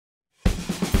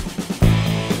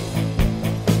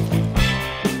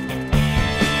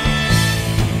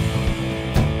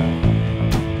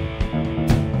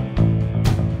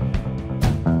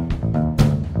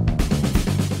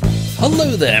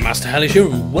Hello there, Master Hellish here,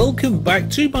 and welcome back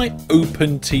to my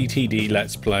OpenTTD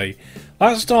Let's Play.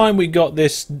 Last time we got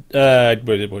this a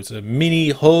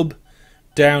mini hub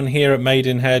down here at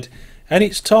Maidenhead, and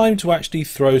it's time to actually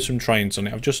throw some trains on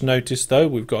it. I've just noticed though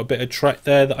we've got a bit of track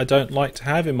there that I don't like to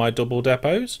have in my double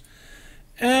depots,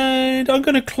 and I'm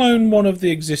going to clone one of the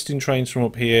existing trains from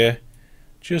up here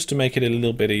just to make it a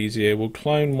little bit easier. We'll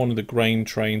clone one of the grain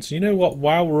trains. You know what,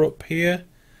 while we're up here,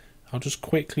 I'll just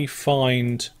quickly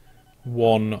find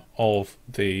one of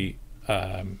the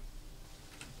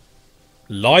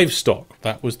livestock,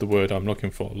 that was the word I'm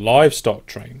looking for, livestock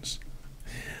trains,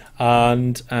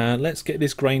 and let's get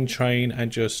this grain train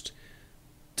and just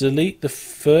delete the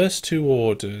first two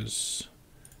orders,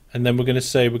 and then we're going to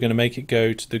say we're going to make it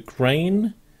go to the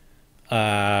grain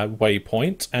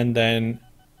waypoint and then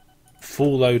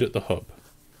full load at the hub.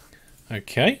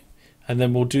 Okay, and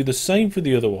then we'll do the same for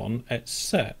the other one,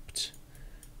 except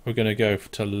we're going to go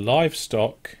to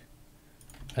livestock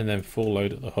and then full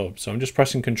load at the hub. So I'm just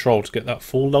pressing control to get that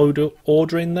full load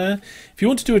order in there. If you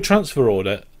want to do a transfer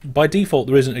order, by default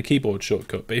there isn't a keyboard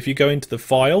shortcut, but if you go into the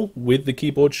file with the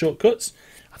keyboard shortcuts,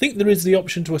 I think there is the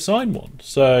option to assign one.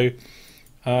 So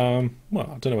well,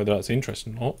 I don't know whether that's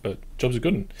interesting or not, but job's a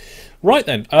good one. Right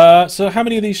then, so how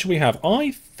many of these should we have?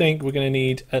 I think we're going to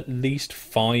need at least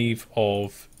 5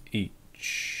 of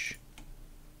each.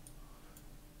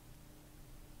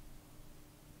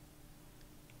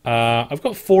 I've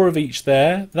got 4 of each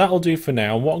there. That'll do for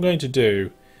now. And what I'm going to do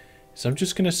is I'm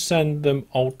just going to send them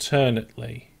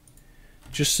alternately,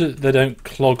 just so that they don't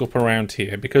clog up around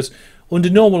here, because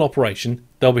under normal operation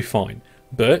they'll be fine.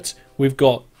 But we've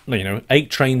got, you know,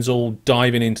 8 trains all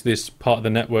diving into this part of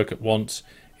the network at once.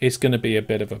 It's going to be a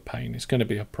bit of a pain. It's going to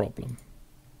be a problem.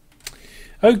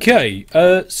 Okay,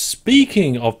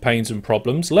 speaking of pains and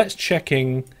problems, let's check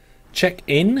in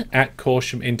at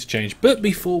Corsham Interchange. But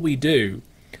before we do,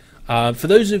 for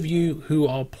those of you who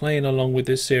are playing along with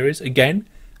this series, again,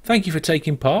 thank you for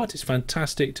taking part. It's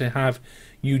fantastic to have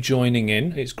you joining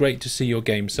in. It's great to see your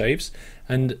game saves.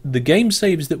 And the game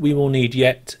saves that we will need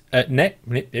yet at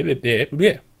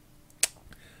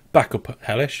back up,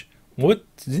 Hellish.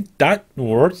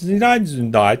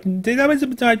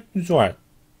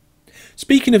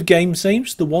 Speaking of game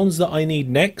saves, the ones that I need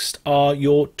next are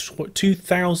your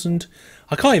 2000...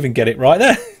 I can't even get it right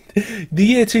there. The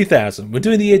year 2000. We're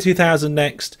doing the year 2000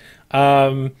 next.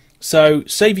 So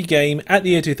save your game at the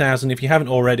year 2000 if you haven't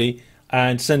already,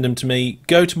 and send them to me.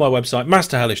 Go to my website,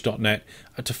 masterhellish.net,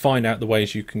 to find out the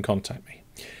ways you can contact me.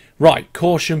 Right,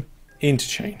 Corsham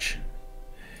Interchange.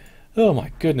 Oh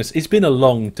my goodness, it's been a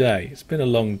long day. It's been a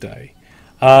long day.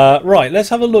 Right, let's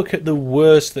have a look at the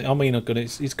worst thing. I mean,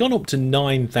 it's gone up to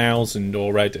 9,000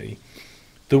 already.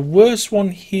 The worst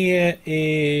one here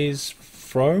is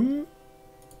from...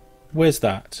 Where's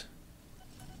that?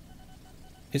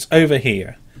 It's over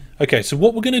here. Okay, so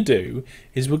what we're going to do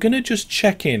is we're going to just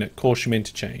check in at Corsham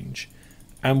Interchange,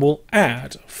 and we'll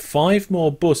add 5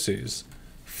 more buses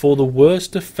for the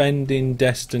worst offending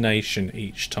destination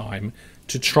each time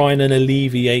to try and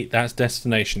alleviate that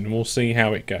destination, and we'll see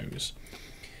how it goes.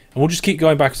 And we'll just keep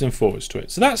going backwards and forwards to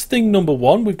it. So that's thing number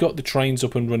 1. We've got the trains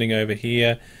up and running over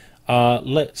here.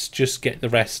 Let's just get the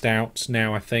rest out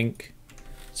now, I think.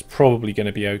 It's probably going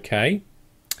to be okay.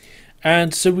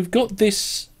 And so we've got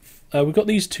this. We've got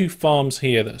these 2 farms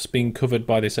here that's being covered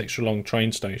by this extra long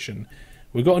train station.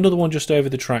 We've got another one just over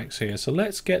the tracks here. So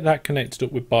let's get that connected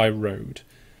up with by road,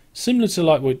 similar to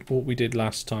like what we did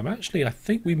last time. Actually, I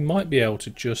think we might be able to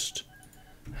just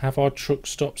have our truck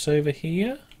stops over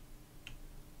here.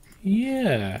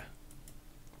 Yeah.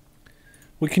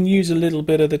 We can use a little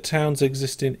bit of the town's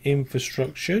existing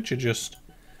infrastructure to just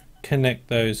connect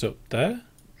those up there.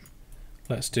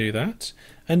 Let's do that.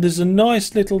 And there's a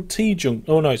nice little T-junction.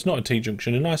 Oh no, it's not a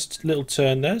T-junction. A nice little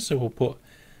turn there. So we'll put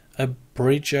a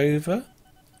bridge over.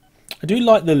 I do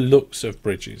like the looks of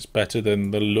bridges better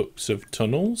than the looks of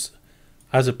tunnels,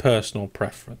 as a personal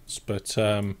preference. But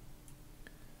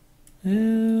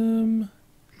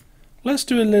let's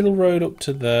do a little road up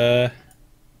to there.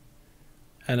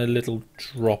 And a little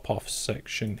drop-off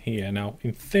section here. Now,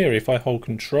 in theory, if I hold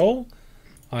control,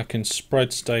 I can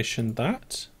spread station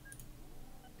that.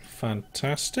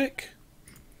 Fantastic.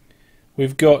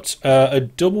 We've got a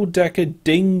double-decker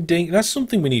ding-ding. That's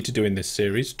something we need to do in this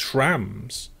series.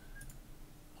 Trams.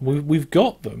 We've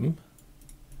got them.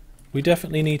 We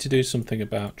definitely need to do something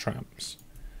about trams.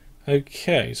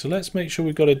 Okay, so let's make sure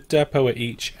we've got a depot at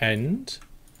each end.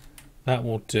 That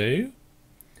will do.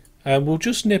 And we'll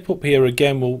just nip up here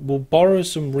again. We'll borrow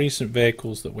some recent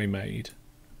vehicles that we made,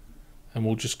 and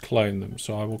we'll just clone them.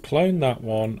 So I will clone that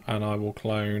one, and I will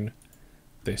clone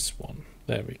this one.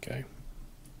 There we go.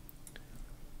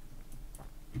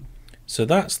 So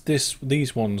that's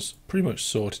these ones pretty much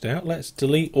sorted out. Let's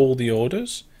delete all the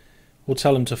orders. We'll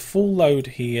tell them to full load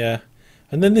here.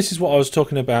 And then this is what I was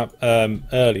talking about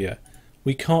earlier.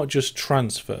 We can't just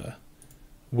transfer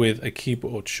with a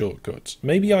keyboard shortcut.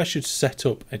 Maybe I should set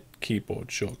up a keyboard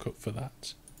shortcut for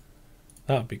that.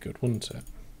 That would be good, wouldn't it?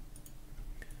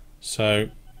 So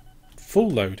full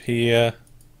load here.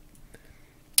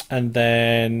 And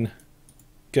then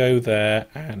go there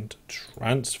and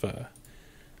transfer.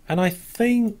 And I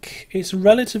think it's a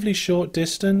relatively short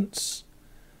distance.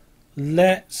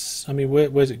 I mean,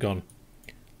 where's it gone?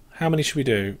 How many should we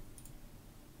do?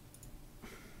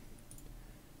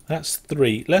 That's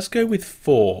 3. Let's go with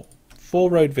 4. 4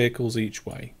 road vehicles each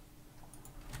way.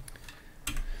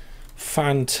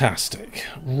 Fantastic.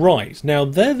 Right, now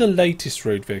they're the latest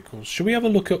road vehicles. Should we have a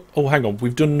look at... Oh, hang on,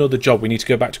 we've done another job. We need to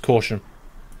go back to caution.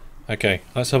 Okay,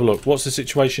 let's have a look. What's the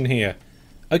situation here?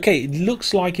 Okay, it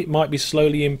looks like it might be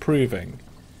slowly improving.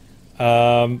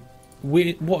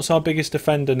 What's our biggest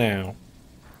offender now?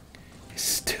 It's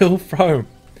still Rome.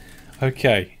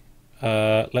 Okay,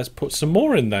 let's put some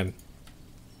more in then.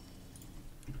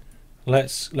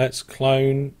 Let's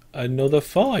clone another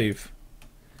 5.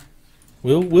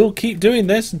 We'll keep doing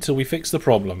this until we fix the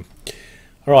problem.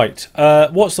 All right,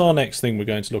 what's our next thing we're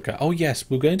going to look at? Oh yes,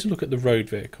 we're going to look at the road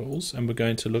vehicles, and we're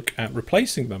going to look at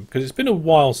replacing them, because it's been a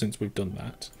while since we've done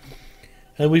that.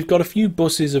 And we've got a few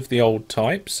buses of the old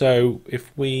type, so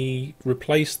if we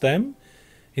replace them,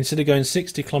 instead of going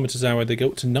 60 kilometers an hour, they go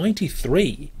up to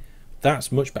 93.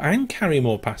 That's much better, and carry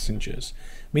more passengers.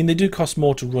 I mean, they do cost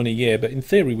more to run a year, but in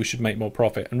theory we should make more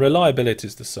profit, and reliability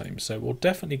is the same, so we'll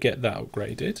definitely get that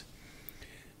upgraded.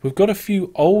 We've got a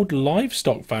few old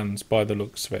livestock vans by the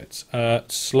looks of it.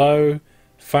 Slow,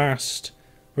 fast,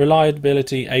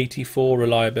 reliability 84,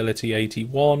 reliability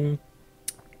 81.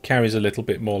 Carries a little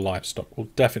bit more livestock. We'll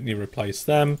definitely replace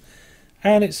them.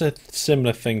 And it's a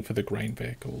similar thing for the grain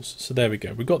vehicles. So there we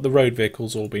go. We've got the road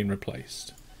vehicles all being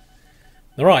replaced.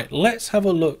 Alright, let's have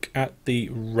a look at the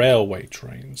railway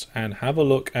trains and have a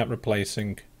look at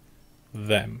replacing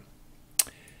them.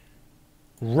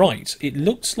 Right, it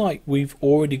looks like we've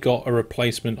already got a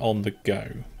replacement on the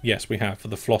go. Yes, we have, for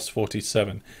the Floss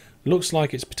 47. Looks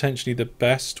like it's potentially the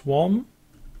best one.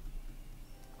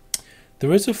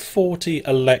 There is a 40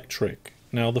 electric.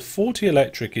 Now, the 40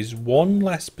 electric is 1%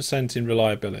 less in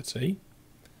reliability,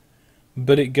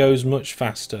 but it goes much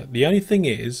faster. The only thing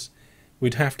is,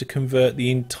 we'd have to convert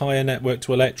the entire network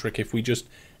to electric if we just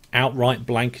outright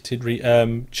blanketed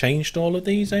changed all of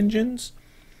these engines.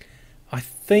 I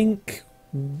think...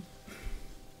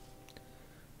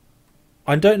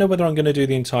 I don't know whether I'm going to do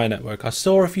the entire network. I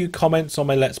saw a few comments on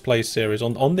my Let's Play series,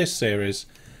 on this series.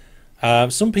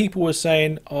 Some people were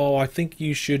saying, oh, I think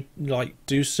you should like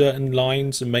do certain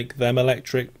lines and make them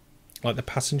electric, like the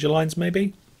passenger lines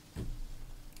maybe.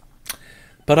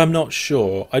 But I'm not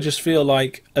sure. I just feel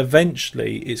like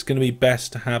eventually it's going to be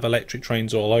best to have electric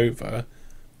trains all over.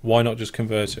 Why not just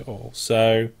convert it all?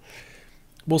 So...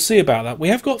 we'll see about that. We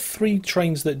have got 3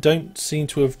 trains that don't seem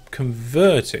to have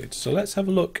converted. So let's have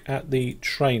a look at the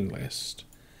train list.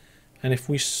 And if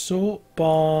we sort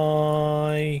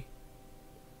by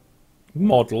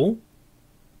model,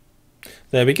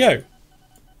 there we go.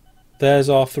 There's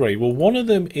our 3. Well, one of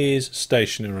them is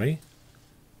stationary.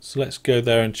 So let's go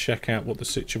there and check out what the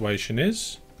situation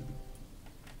is.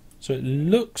 So it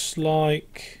looks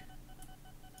like...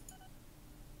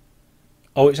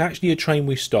 oh, it's actually a train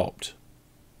we stopped.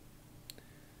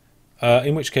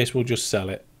 In which case we'll just sell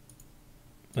it.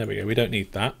 There we go, we don't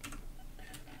need that.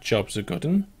 Jobs are good.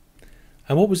 And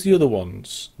what was the other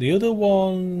ones? The other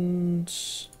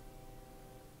ones...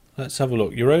 let's have a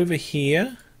look. You're over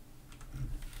here.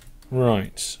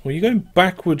 Right. Well, you're going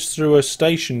backwards through a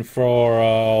station for...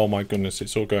 oh my goodness,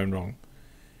 it's all going wrong.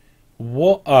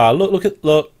 What? Ah,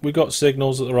 look, we've got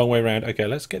signals the wrong way around. Okay,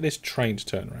 let's get this train to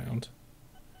turn around.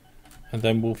 And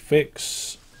then we'll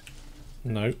fix...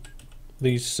 no.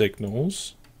 These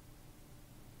signals.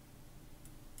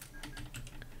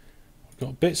 We've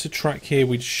got bits of track here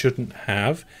we shouldn't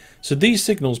have. So these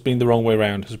signals being the wrong way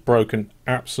around has broken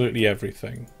absolutely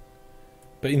everything.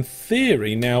 But in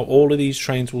theory now all of these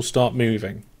trains will start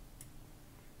moving.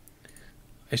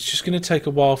 It's just going to take a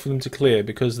while for them to clear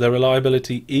because their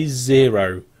reliability is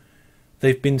 0.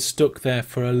 They've been stuck there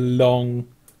for a long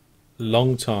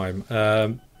time.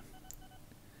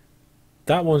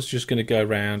 That one's just going to go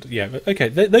around. Yeah, okay,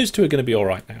 those 2 are going to be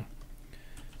alright now.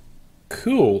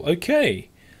 Cool, okay.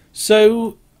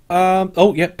 So,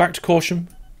 oh, yeah, back to caution.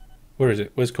 Where is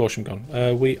it? Where's caution gone?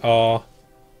 We are...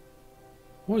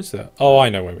 what is that? Oh, I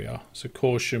know where we are. So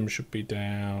caution should be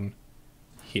down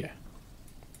here.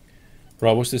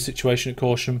 Right, what's the situation at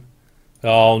Corsham?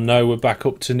 Oh no, we're back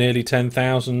up to nearly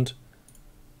 10,000.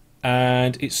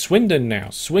 And it's Swindon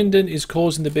now. Swindon is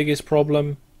causing the biggest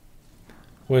problem.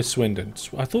 Where's Swindon?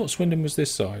 I thought Swindon was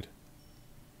this side.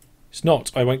 It's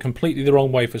not. I went completely the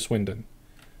wrong way for Swindon.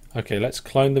 Okay, let's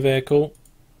clone the vehicle.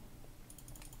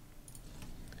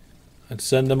 And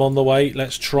send them on the way.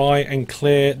 Let's try and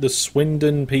clear the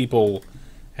Swindon people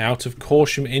out of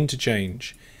Corsham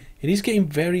Interchange. It is getting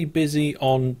very busy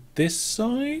on this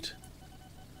side.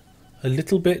 A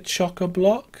little bit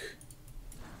chock-a-block.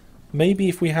 Maybe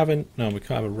if we haven't... No, we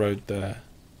can't have a road there.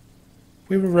 If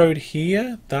we have a road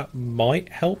here, that might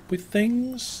help with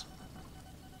things.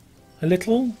 A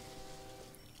little.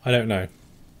 I don't know.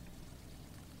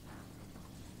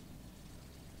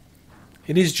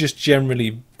 It is just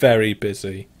generally very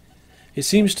busy. It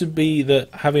seems to be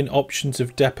that having options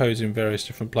of depots in various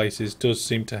different places does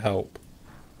seem to help.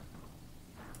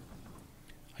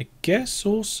 I guess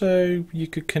also you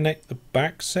could connect the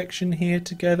back section here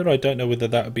together. I don't know whether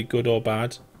that would be good or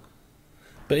bad.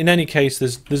 But in any case,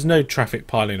 there's no traffic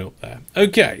piling up there.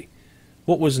 Okay,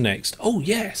 what was next? Oh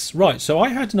yes, right, so I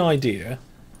had an idea.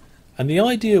 And the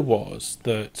idea was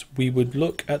that we would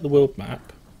look at the world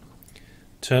map,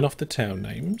 turn off the town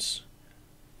names,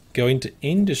 go into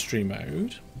industry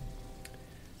mode,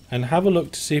 and have a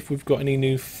look to see if we've got any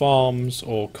new farms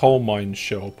or coal mines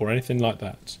show up or anything like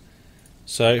that.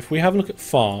 So if we have a look at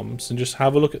farms and just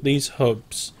have a look at these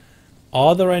hubs,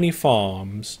 are there any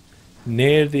farms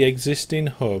near the existing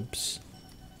hubs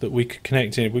that we could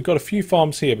connect in? We've got a few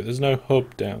farms here, but there's no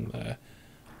hub down there.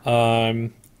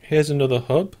 Here's another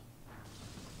hub.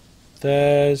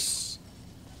 There's...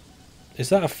 Is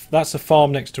that that's a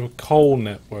farm next to a coal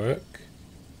network.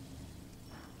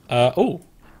 Oh,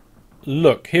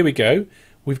 look, here we go.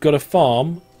 We've got a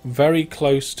farm very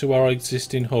close to our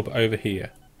existing hub over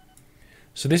here.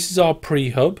 So this is our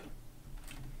pre-hub.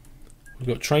 We've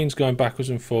got trains going backwards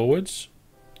and forwards.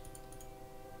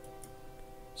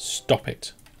 Stop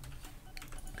it.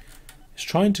 It's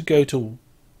trying to go to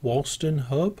Walston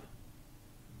Hub.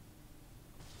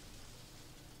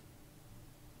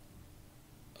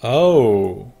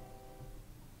 Oh.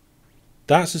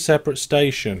 That's a separate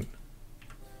station.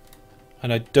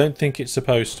 And I don't think it's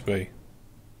supposed to be.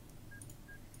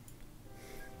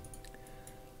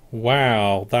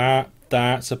 Wow,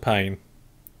 that's a pain.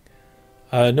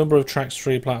 Number of tracks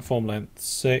 3, platform length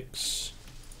 6.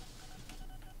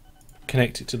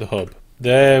 Connect it to the hub.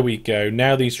 There we go.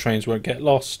 Now these trains won't get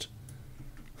lost.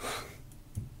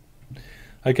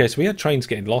 Okay, so we had trains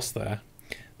getting lost there.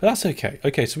 But that's okay.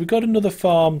 Okay, so we've got another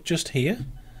farm just here.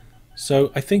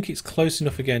 So I think it's close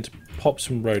enough again to pop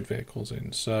some road vehicles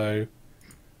in. So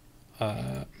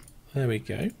there we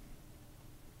go.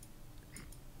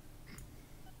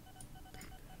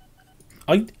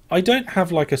 I don't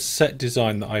have like a set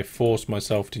design that I force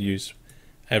myself to use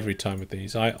every time with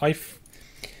these.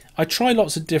 I try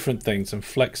lots of different things and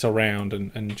flex around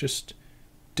and just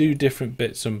do different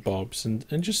bits and bobs and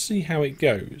just see how it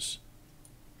goes.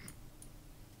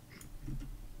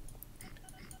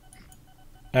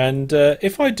 And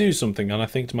if I do something and I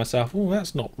think to myself, oh,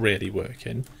 that's not really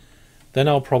working, then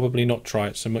I'll probably not try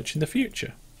it so much in the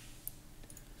future.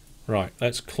 Right,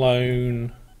 let's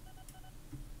clone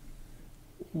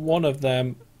one of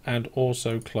them and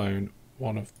also clone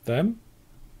one of them.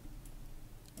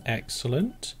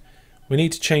 Excellent. We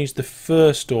need to change the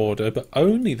first order, but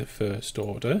only the first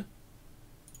order,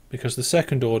 because the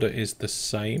second order is the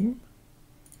same.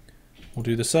 We'll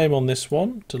do the same on this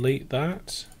one. Delete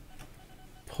that.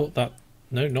 Put that...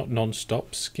 No, not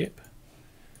non-stop. Skip.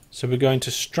 So we're going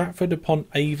to Stratford upon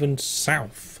Avon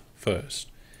South first.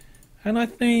 And I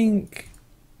think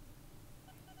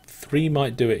 3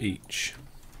 might do it each.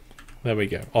 There we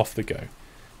go. Off the go.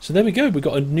 So there we go. We've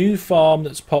got a new farm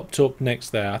that's popped up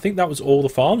next there. I think that was all the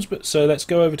farms. But so let's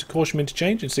go over to Corsham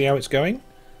Interchange and see how it's going.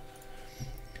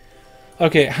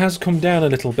 Okay, it has come down a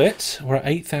little bit. We're at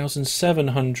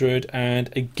 8,700.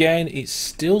 And again, it's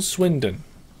still Swindon.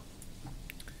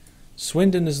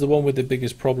 Swindon is the one with the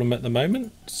biggest problem at the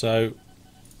moment. So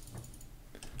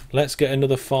let's get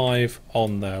another 5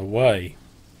 on their way.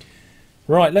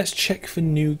 Right, let's check for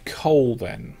new coal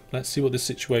then. Let's see what the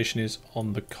situation is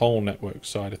on the coal network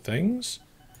side of things.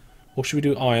 Or should we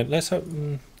do iron?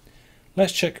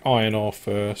 Let's check iron ore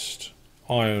first.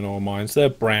 Iron ore mines. They're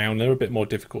brown. They're a bit more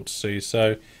difficult to see.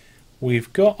 So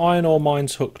we've got iron ore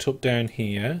mines hooked up down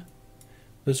here.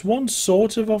 There's one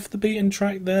sort of off the beaten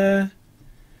track there.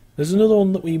 There's another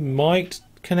one that we might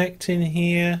connect in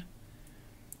here.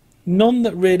 None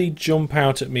that really jump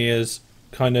out at me as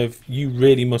kind of, you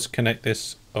really must connect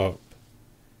this up.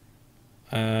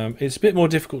 It's a bit more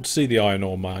difficult to see the iron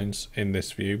ore mines in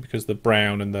this view because the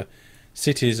brown and the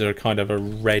cities are kind of a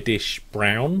reddish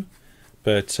brown.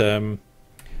 But there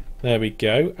we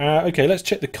go. Okay, let's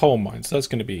check the coal mines. That's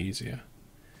going to be easier.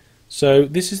 So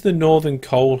this is the Northern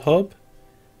Coal Hub.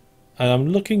 And I'm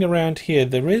looking around here.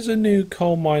 There is a new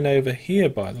coal mine over here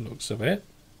by the looks of it.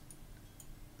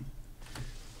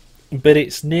 But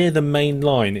it's near the main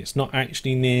line. It's not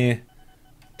actually near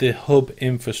the hub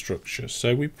infrastructure,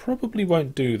 so we probably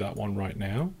won't do that one right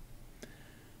now.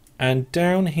 And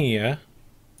down here,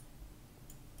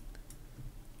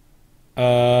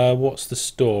 what's the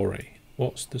story?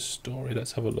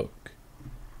 Let's have a look.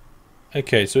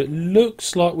 Okay, so it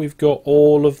looks like we've got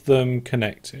all of them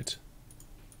connected.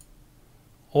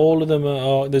 All of them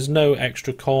are. There's no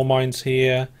extra coal mines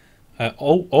here.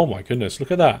 Oh my goodness,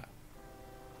 look at that.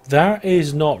 That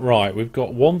is not right. We've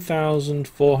got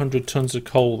 1,400 tons of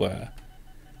coal there.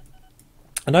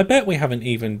 And I bet we haven't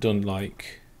even done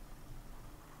like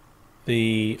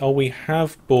the... Oh, we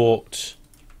have bought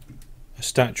a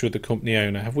statue of the company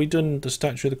owner. Have we done the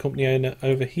statue of the company owner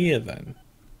over here then?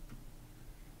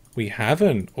 We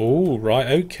haven't. Oh, right,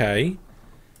 okay.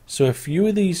 So a few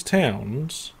of these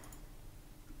towns,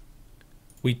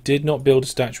 we did not build a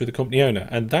statue of the company owner.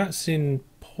 And that's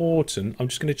important. I'm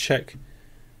just going to check...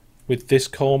 With this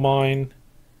coal mine,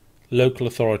 local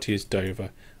authority is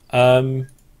Dover.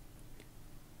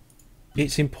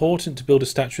 It's important to build a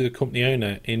statue of the company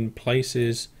owner in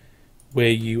places where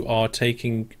you are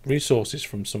taking resources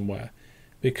from somewhere,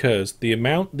 because the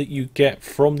amount that you get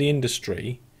from the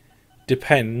industry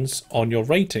depends on your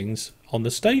ratings on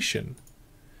the station.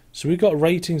 So we've got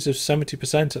ratings of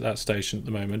 70% at that station at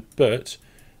the moment, but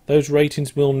those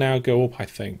ratings will now go up, I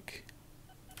think.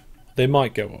 They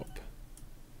might go up.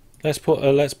 Let's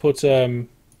put a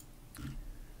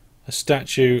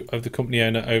statue of the company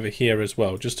owner over here as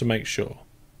well, just to make sure.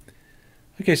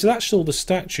 Okay, so that's all the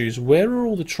statues. Where are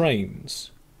all the trains?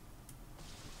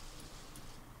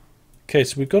 Okay,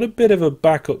 so we've got a bit of a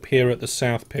backup here at the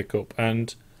south pickup,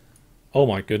 and oh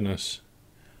my goodness,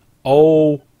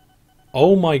 oh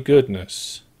my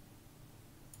goodness,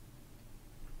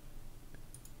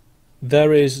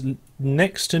 there is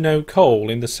next to no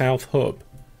coal in the south hub.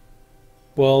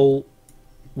 Well,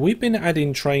 we've been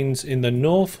adding trains in the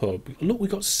North Hub. Look,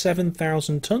 we've got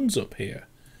 7,000 tons up here.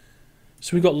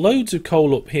 So we've got loads of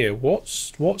coal up here.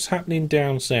 What's happening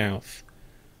down south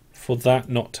for that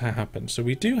not to happen? So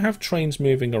we do have trains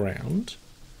moving around.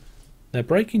 They're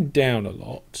breaking down a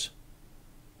lot.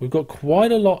 We've got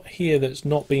quite a lot here that's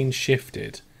not being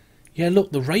shifted. Yeah,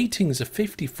 look, the ratings are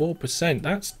 54%.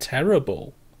 That's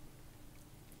terrible.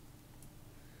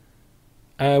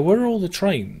 Where are all the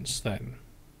trains then?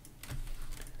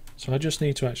 So I just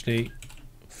need to actually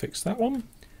fix that one.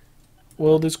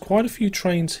 Well, there's quite a few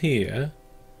trains here,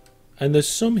 and there's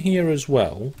some here as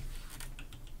well.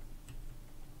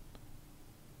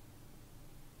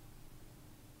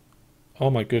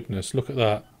 Oh my goodness, look at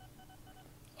that.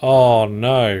 Oh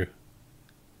no.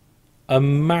 A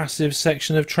massive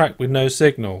section of track with no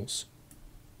signals.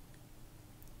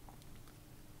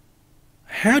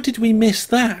 How did we miss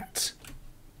that?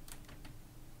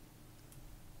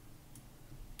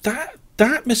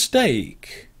 That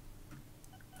mistake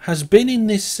has been in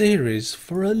this series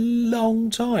for a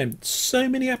long time. So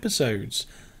many episodes.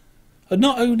 And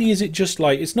not only is it just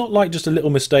like, it's not like just a little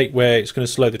mistake where it's going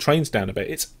to slow the trains down a bit.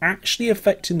 It's actually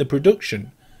affecting the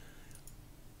production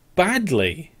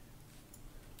badly.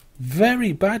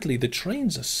 Very badly. The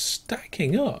trains are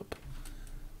stacking up.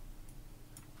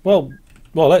 Well,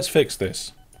 let's fix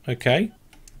this. Okay.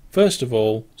 First of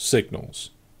all,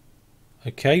 signals.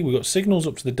 Okay, we've got signals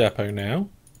up to the depot now.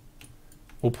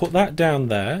 We'll put that down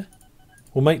there.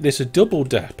 We'll make this a double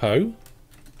depot.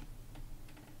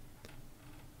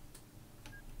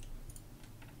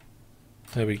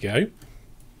 There we go.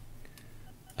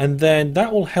 And then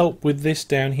that will help with this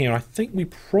down here. I think we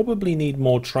probably need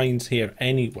more trains here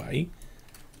anyway.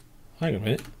 Hang on a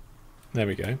minute. There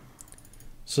we go.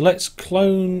 So let's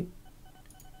clone...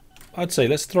 I'd say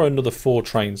let's throw another 4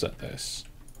 trains at this.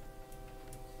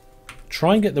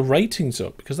 Try and get the ratings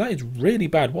up, because that is really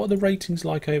bad. What are the ratings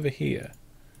like over here?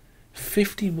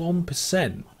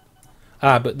 51%.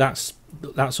 Ah, but that's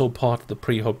all part of the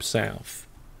pre-hub south.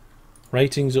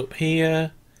 Ratings up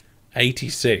here,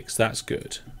 86. That's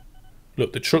good.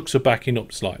 Look, the trucks are backing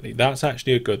up slightly. That's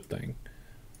actually a good thing.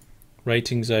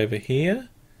 Ratings over here,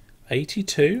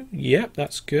 82. Yep,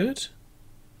 that's good.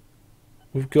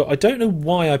 We've got... I don't know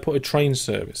why I put a train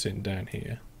service in down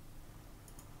here,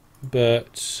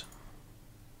 but...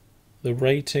 The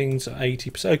ratings are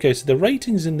 80%. Okay, so the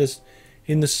ratings in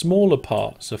the smaller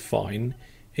parts are fine.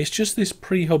 It's just this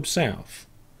pre-hub south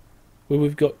where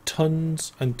we've got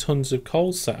tons and tons of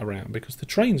coal sat around because the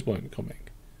trains weren't coming.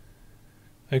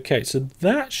 Okay, so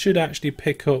that should actually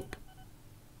pick up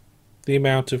the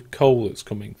amount of coal that's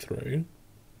coming through.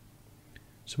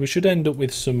 So we should end up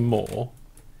with some more.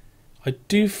 I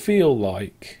do feel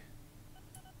like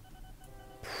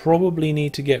probably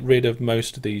need to get rid of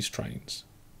most of these trains.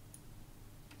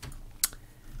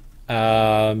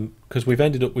 Because we've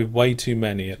ended up with way too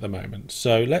many at the moment.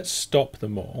 So let's stop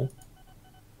them all.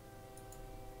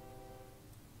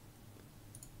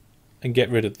 And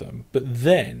get rid of them. But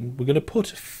then we're going to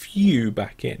put a few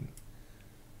back in.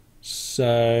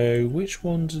 So which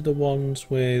ones are the ones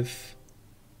with...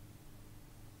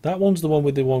 That one's the one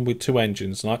with two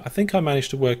engines. And I think I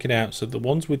managed to work it out. So the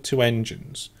ones with two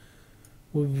engines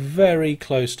were very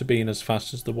close to being as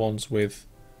fast as the ones with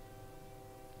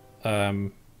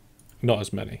not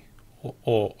as many.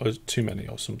 Or too many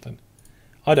or something.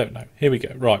 I don't know. Here we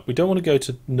go. Right, we don't want to go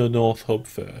to the North Hub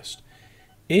first.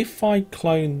 If I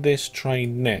clone this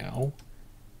train now,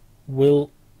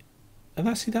 will...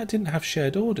 And see, that didn't have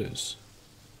shared orders.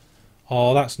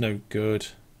 Oh, that's no good.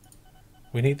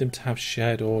 We need them to have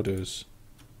shared orders.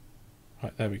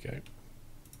 Right, there we go.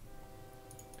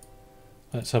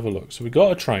 Let's have a look. So we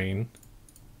got a train.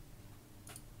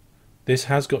 This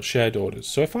has got shared orders.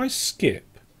 So if I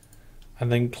skip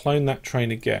and then clone that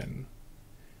train again,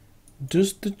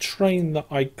 does the train that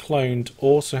I cloned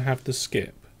also have the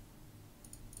skip?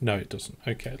 No, it doesn't.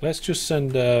 Okay, let's just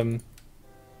send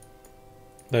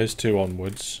those two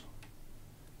onwards.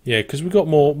 Yeah, because we've got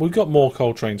more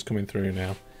coal trains coming through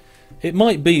now. It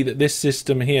might be that this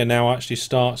system here now actually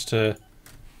starts to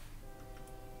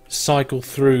cycle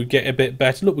through, get a bit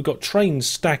better. Look, we've got trains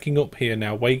stacking up here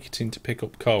now, waiting to pick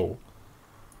up coal.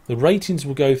 The ratings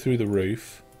will go through the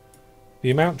roof.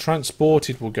 The amount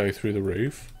transported will go through the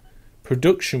roof.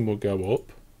 Production will go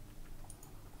up.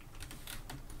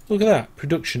 Look at that.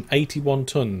 Production, 81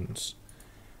 tonnes.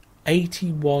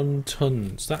 81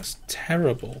 tonnes. That's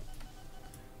terrible.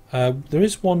 There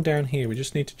is one down here. We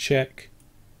just need to check.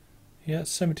 Yeah,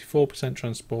 it's 74%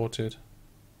 transported.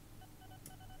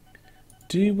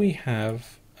 Do we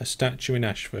have a statue in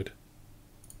Ashford?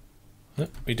 Oh,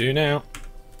 we do now.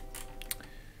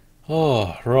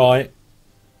 Oh, right.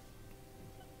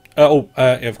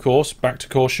 Of course, back to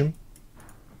caution.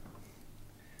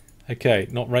 Okay,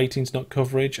 not ratings, not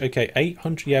coverage. Okay,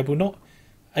 800. Yeah, we're not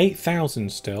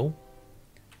 8,000 still.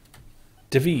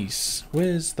 Device,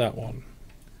 where's that one?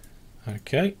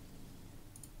 Okay.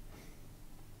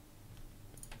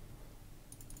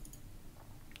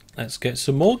 Let's get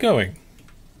some more going.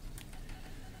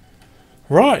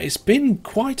 Right, it's been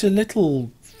quite a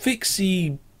little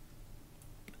fixy,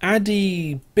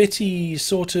 addy, bitty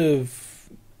sort of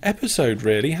episode,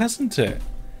 really, hasn't it?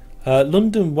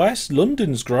 London West,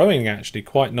 London's growing actually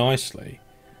quite nicely.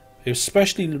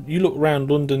 Especially, you look around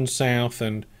London South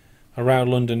and around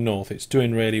London North, it's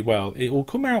doing really well. It will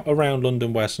come out around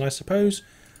London West, and I suppose,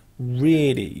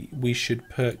 really, we should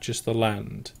purchase the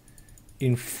land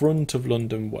in front of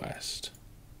London West.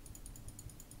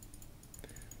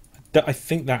 I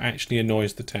think that actually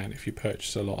annoys the town if you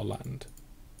purchase a lot of land.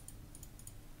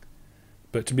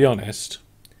 But to be honest,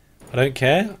 I don't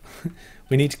care.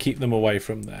 We need to keep them away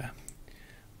from there.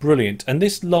 Brilliant. And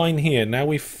this line here, now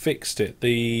we've fixed it.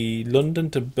 The London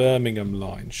to Birmingham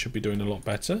line should be doing a lot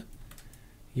better.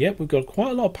 Yep, we've got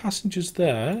quite a lot of passengers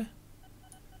there.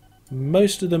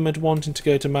 Most of them are wanting to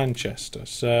go to Manchester.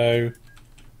 So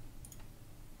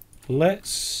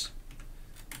let's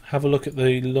have a look at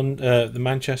the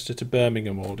Manchester to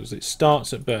Birmingham orders. It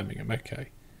starts at Birmingham. Okay.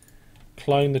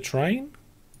 Clone the train.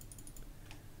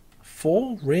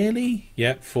 4? Really?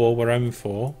 Yep, 4. We're aiming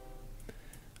 4.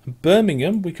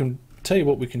 Birmingham, we can tell you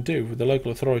what we can do with the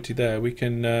local authority there. We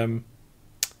can well,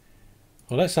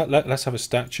 let's have a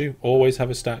statue. Always have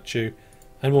a statue,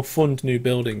 and we'll fund new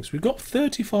buildings. We've got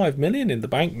 35 million in the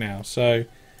bank now, so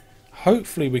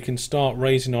hopefully we can start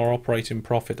raising our operating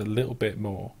profit a little bit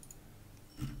more.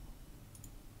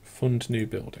 Fund new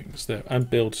buildings there, and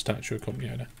build statue of company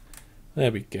owner.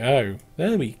 There we go.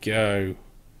 There we go.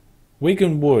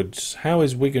 Wigan Woods. How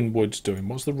is Wigan Woods doing?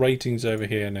 What's the ratings over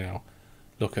here now?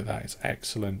 Look at that, it's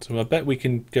excellent. And I bet we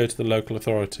can go to the local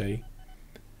authority,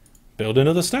 build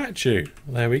another statue.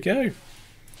 There we go.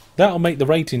 That'll make the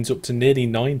ratings up to nearly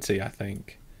 90, I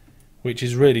think, which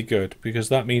is really good because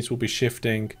that means we'll be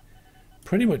shifting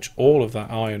pretty much all of that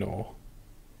iron ore.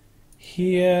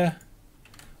 Here,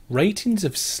 ratings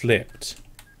have slipped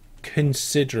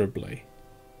considerably.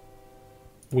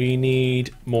 We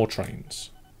need more trains.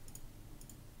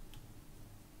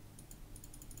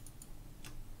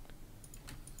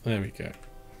 There we go.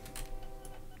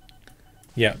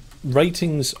 Yeah,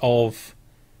 ratings of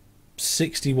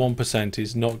 61%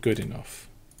 is not good enough.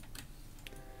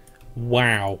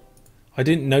 Wow. I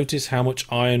didn't notice how much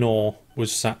iron ore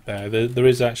was sat there. There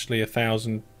is actually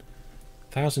 1,000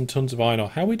 tons of iron ore.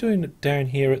 How are we doing down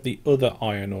here at the other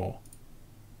iron ore?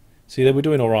 See, we're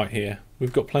doing alright here.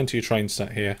 We've got plenty of train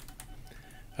set here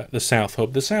at the south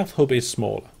hub. The south hub is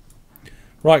smaller.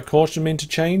 Right, caution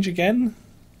interchange again.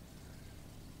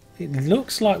 It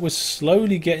looks like we're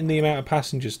slowly getting the amount of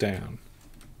passengers down.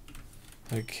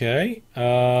 Okay.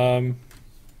 Not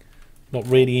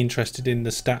really interested in the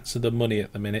stats of the money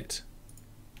at the minute.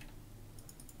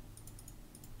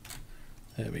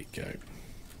 There we go. I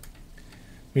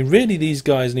mean, really, these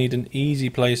guys need an easy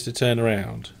place to turn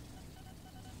around.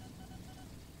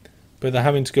 But they're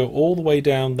having to go all the way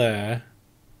down there.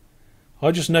 I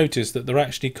just noticed that they're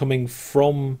actually coming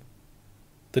from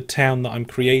the town that I'm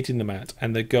creating them at,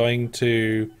 and they're going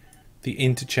to the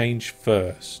interchange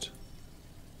first.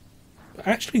 But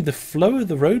actually, the flow of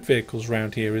the road vehicles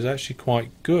around here is actually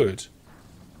quite good.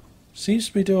 Seems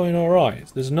to be doing alright.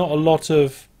 There's not a lot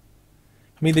of...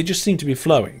 I mean, they just seem to be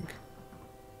flowing.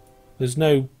 There's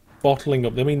no bottling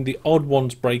up. I mean, the odd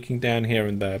ones breaking down here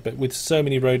and there, but with so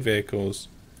many road vehicles,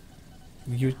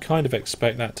 you'd kind of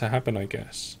expect that to happen, I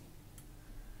guess.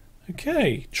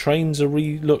 Okay, trains are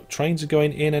look, trains are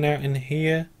going in and out in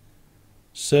here,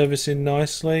 servicing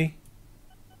nicely,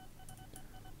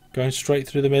 going straight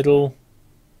through the middle.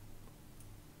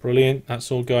 Brilliant,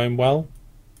 that's all going well.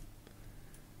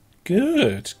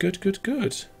 Good, good, good,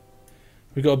 good.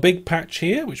 We've got a big patch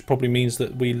here, which probably means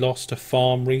that we lost a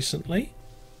farm recently.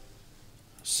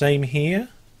 Same here.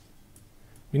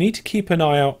 We need to keep an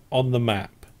eye out on the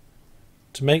map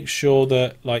to make sure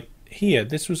that, like here,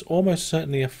 this was almost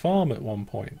certainly a farm at one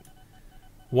point.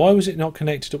 Why was it not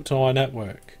connected up to our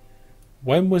network?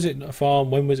 When was it a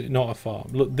farm? When was it not a farm?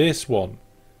 Look, this one.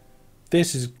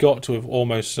 This has got to have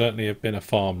almost certainly have been a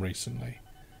farm recently,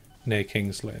 near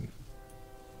King's Lynn.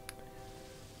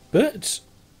 But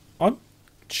I'm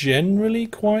generally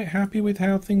quite happy with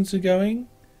how things are going.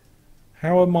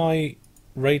 How are my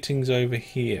ratings over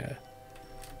here?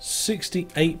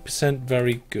 68%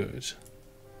 very good.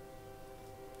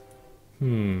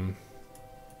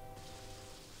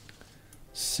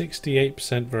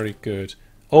 68% very good.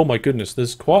 Oh my goodness,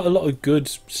 there's quite a lot of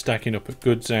goods stacking up at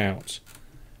goods out.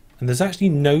 And there's actually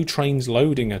no trains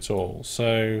loading at all,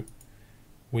 so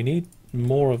we need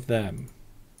more of them.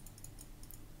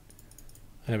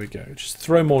 There we go. Just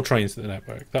throw more trains to the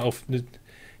network. It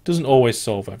doesn't always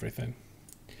solve everything.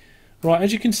 Right,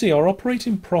 as you can see, our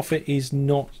operating profit is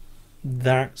not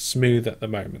that smooth at the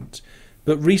moment.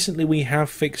 But recently we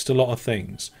have fixed a lot of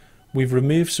things. We've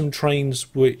removed some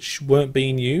trains which weren't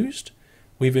being used.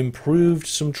 We've improved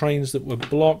some trains that were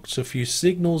blocked, a few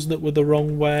signals that were the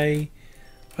wrong way.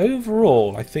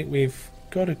 Overall, I think we've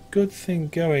got a good thing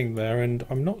going there, and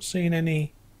I'm not seeing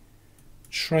any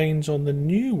trains on the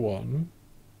new one.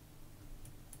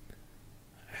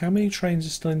 How many trains are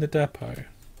still in the depot?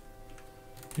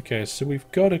 Okay, so we've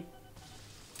got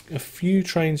a few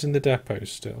trains in the depot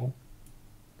still.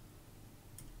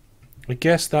 I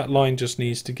guess that line just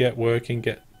needs to get working,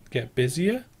 get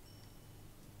busier.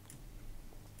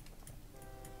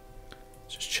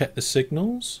 Just check the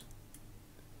signals.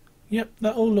 Yep,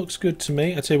 that all looks good to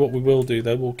me. I tell you what we will do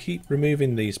though, we'll keep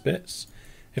removing these bits.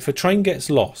 If a train gets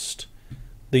lost,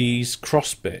 these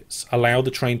cross bits allow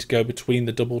the train to go between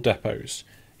the double depots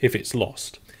if it's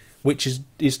lost, which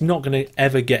is not going to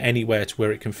ever get anywhere to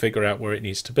where it can figure out where it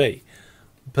needs to be.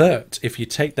 But if you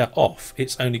take that off,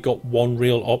 it's only got one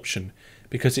real option,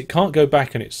 because it can't go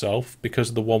back on itself because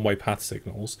of the one-way path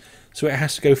signals, so it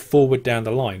has to go forward down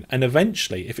the line. And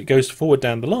eventually, if it goes forward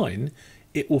down the line,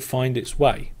 it will find its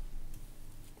way.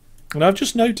 And I've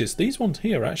just noticed these ones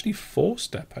here are actually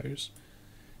forced depots,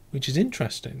 which is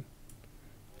interesting.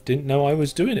 Didn't know I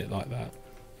was doing it like that.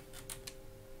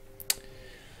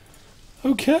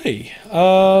 Okay.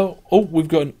 Oh, we've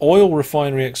got an oil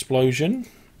refinery explosion.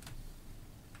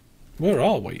 Where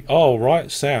are we? Oh, right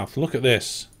south. Look at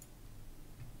this.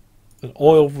 An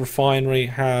oil refinery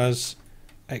has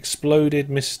exploded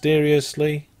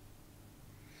mysteriously.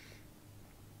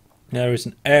 There is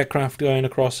an aircraft going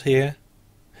across here.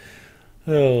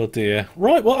 Oh dear.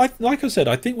 Right, well, like I said,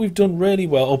 I think we've done really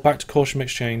well. Oh, back to caution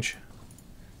exchange.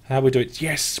 How we do it?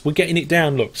 Yes, we're getting it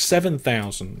down. Look,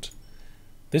 7,000.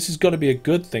 This has got to be a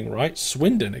good thing, right?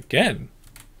 Swindon again.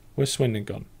 Where's Swindon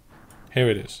gone? Here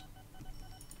it is.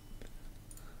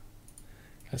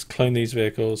 Let's clone these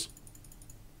vehicles.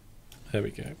 There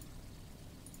we go.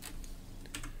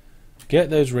 Get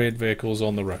those red vehicles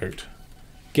on the road.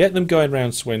 Get them going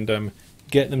around Swindon.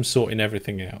 get them sorting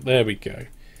everything out. There we go.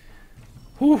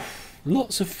 Whew.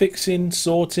 Lots of fixing,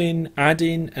 sorting,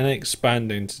 adding and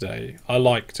expanding today. I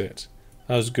liked it.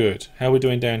 That was good. How are we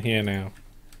doing down here now?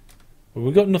 Well,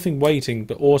 we've got nothing waiting,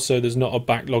 but also there's not a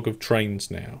backlog of trains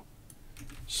now.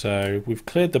 So we've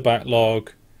cleared the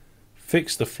backlog,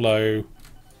 fixed the flow,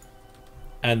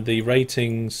 and the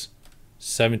ratings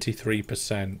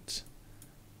 73%.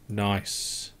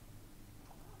 Nice.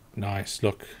 Nice.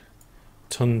 Look,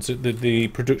 tons of the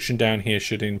production down here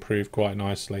should improve quite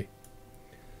nicely.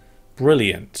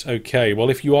 Brilliant. Okay, well,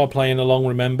 if you are playing along,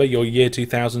 remember your year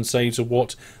 2000 saves are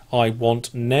what I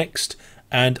want next,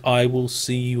 and I will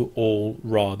see you all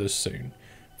rather soon.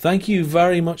 Thank you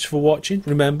very much for watching.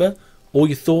 Remember, all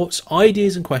your thoughts,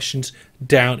 ideas and questions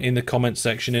down in the comments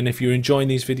section, and if you're enjoying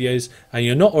these videos and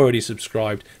you're not already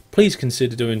subscribed, please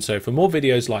consider doing so for more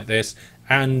videos like this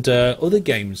and other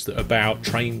games that are about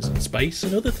trains and space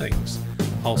and other things.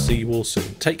 I'll see you all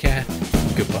soon. Take care.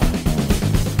 Goodbye.